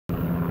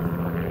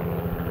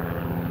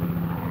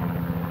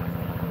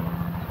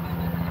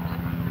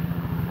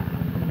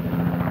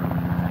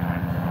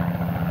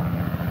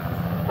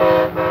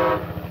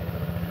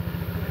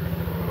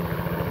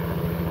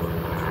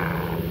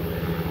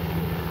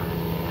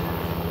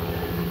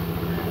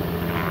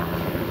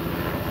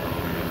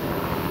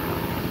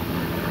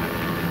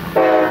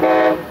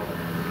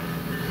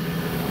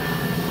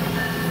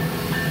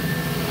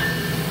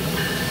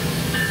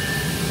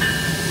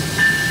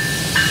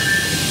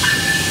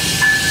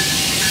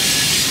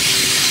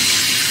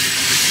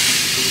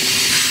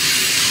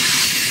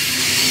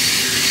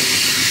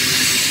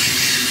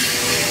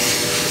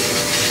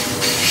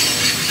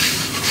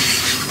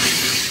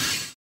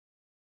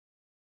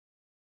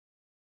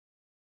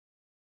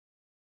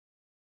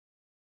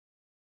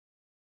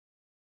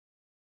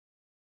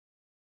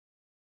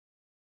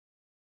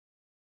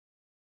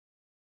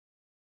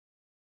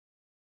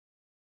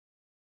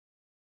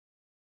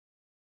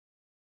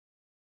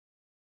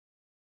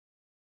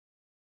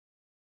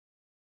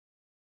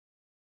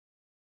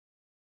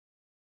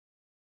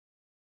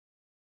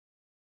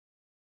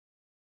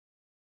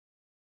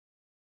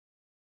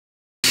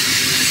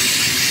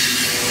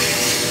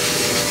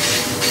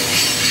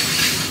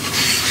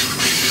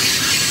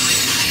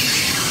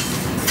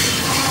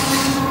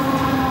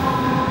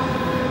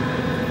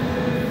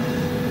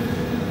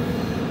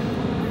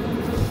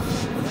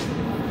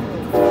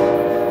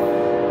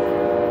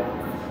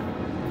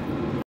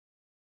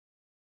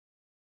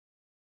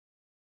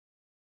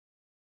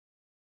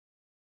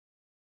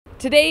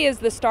Today is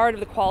the start of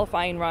the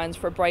qualifying runs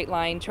for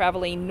Brightline,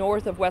 traveling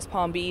north of West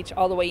Palm Beach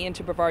all the way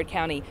into Brevard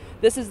County.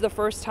 This is the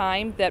first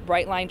time that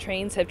Brightline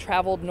trains have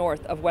traveled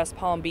north of West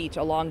Palm Beach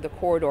along the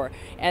corridor.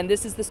 And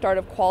this is the start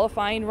of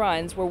qualifying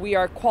runs where we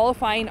are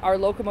qualifying our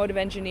locomotive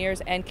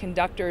engineers and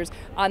conductors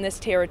on this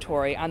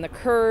territory, on the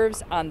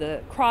curves, on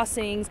the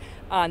crossings,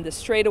 on the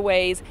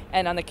straightaways,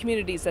 and on the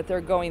communities that they're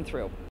going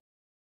through.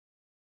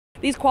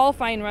 These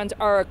qualifying runs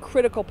are a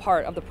critical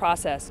part of the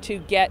process to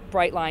get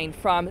Brightline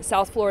from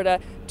South Florida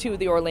to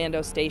the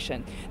Orlando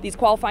station. These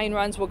qualifying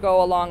runs will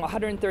go along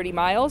 130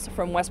 miles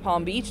from West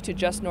Palm Beach to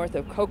just north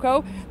of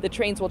Cocoa. The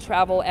trains will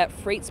travel at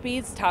freight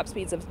speeds, top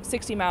speeds of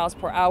 60 miles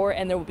per hour,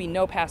 and there will be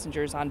no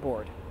passengers on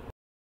board.